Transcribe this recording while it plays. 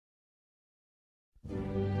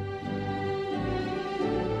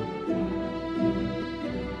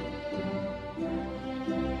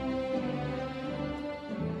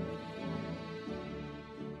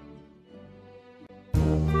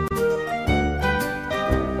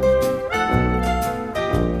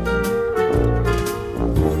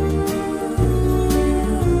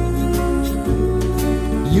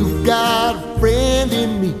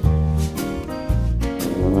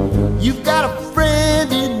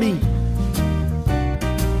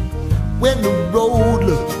when the road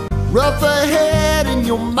looks rough ahead and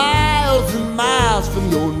you're miles and miles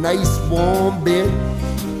from your nice warm bed.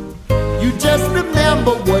 You just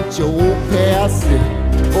remember what your old past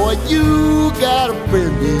said. Boy, you got a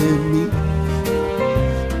friend in me.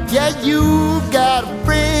 Yeah, you got a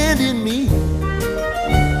friend in me.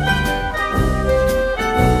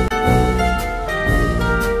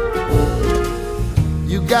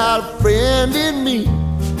 You got a friend in me.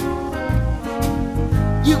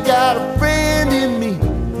 You got a friend in me.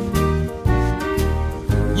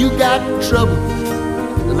 You got trouble,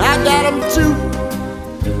 and I got them too.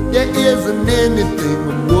 There isn't anything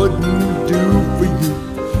I wouldn't do for you.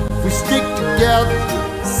 If we stick together,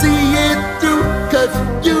 see it through, 'cause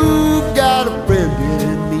you've got a friend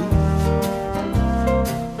in me.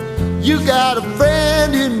 You got a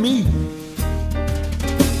friend in me.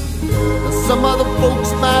 Now some other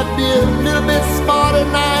folks might be a little bit smarter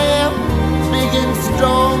than I am, big and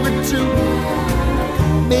stronger too,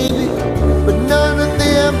 maybe, but none of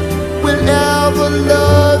them will ever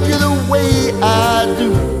love you the way I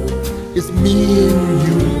do. It's me and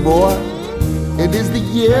you, boy, and as the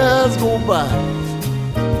years go by,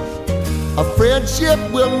 our friendship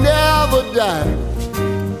will never die.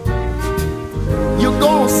 You're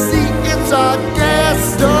gonna see it's our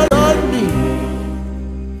destiny.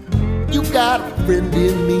 You got a friend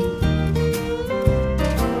in me.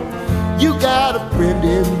 You got a friend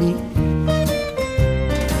in me.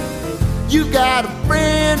 You got a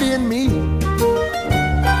friend in me.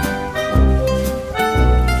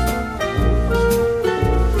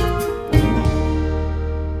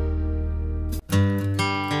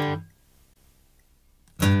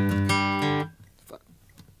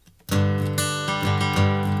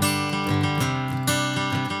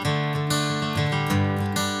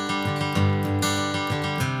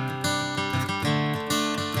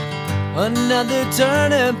 Another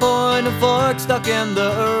turning point, a fork stuck in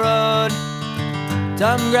the road.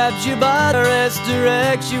 Time grabs you by the wrist,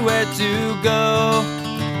 directs you where to go.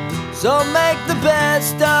 So make the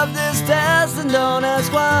best of this test and don't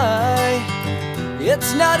ask why.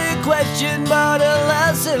 It's not a question but a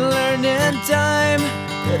lesson learned in time.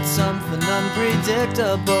 It's something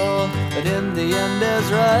unpredictable, but in the end is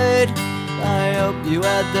right. I hope you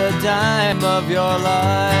had the time of your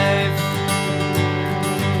life.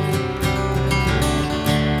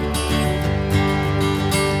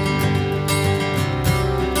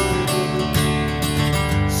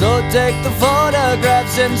 So take the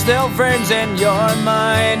photographs and still frames in your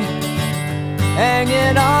mind,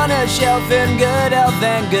 hanging on a shelf in good health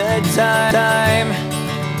and good time.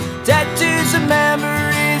 Tattoos of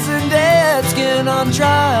memories and dead skin on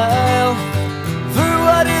trial. For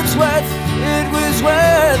what it's worth, it was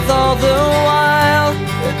worth all the while.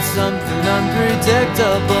 It's something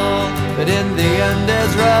unpredictable, but in the end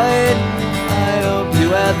is right. I hope you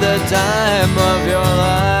had the time of your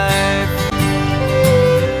life.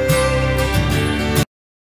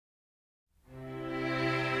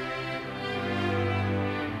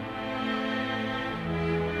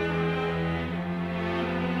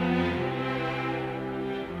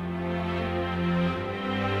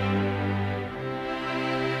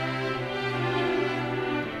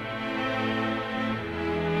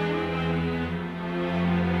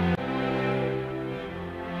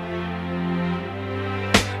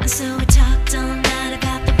 So we talked all night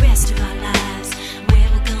about the rest of our lives, where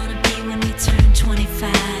we're gonna be when we turn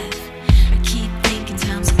 25. I keep thinking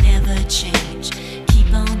times will never change.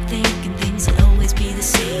 Keep on thinking things will always be the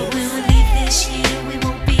same. But when we leave this year, we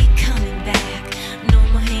won't be coming back. No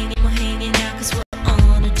more hanging out, 'cause we're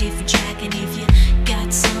on a different track. And if you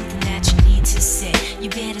got something that you need to say, you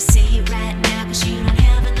better say it right now, 'cause you don't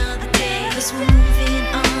have another day. 'Cause we're moving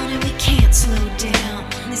on and we can't slow down.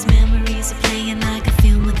 These memories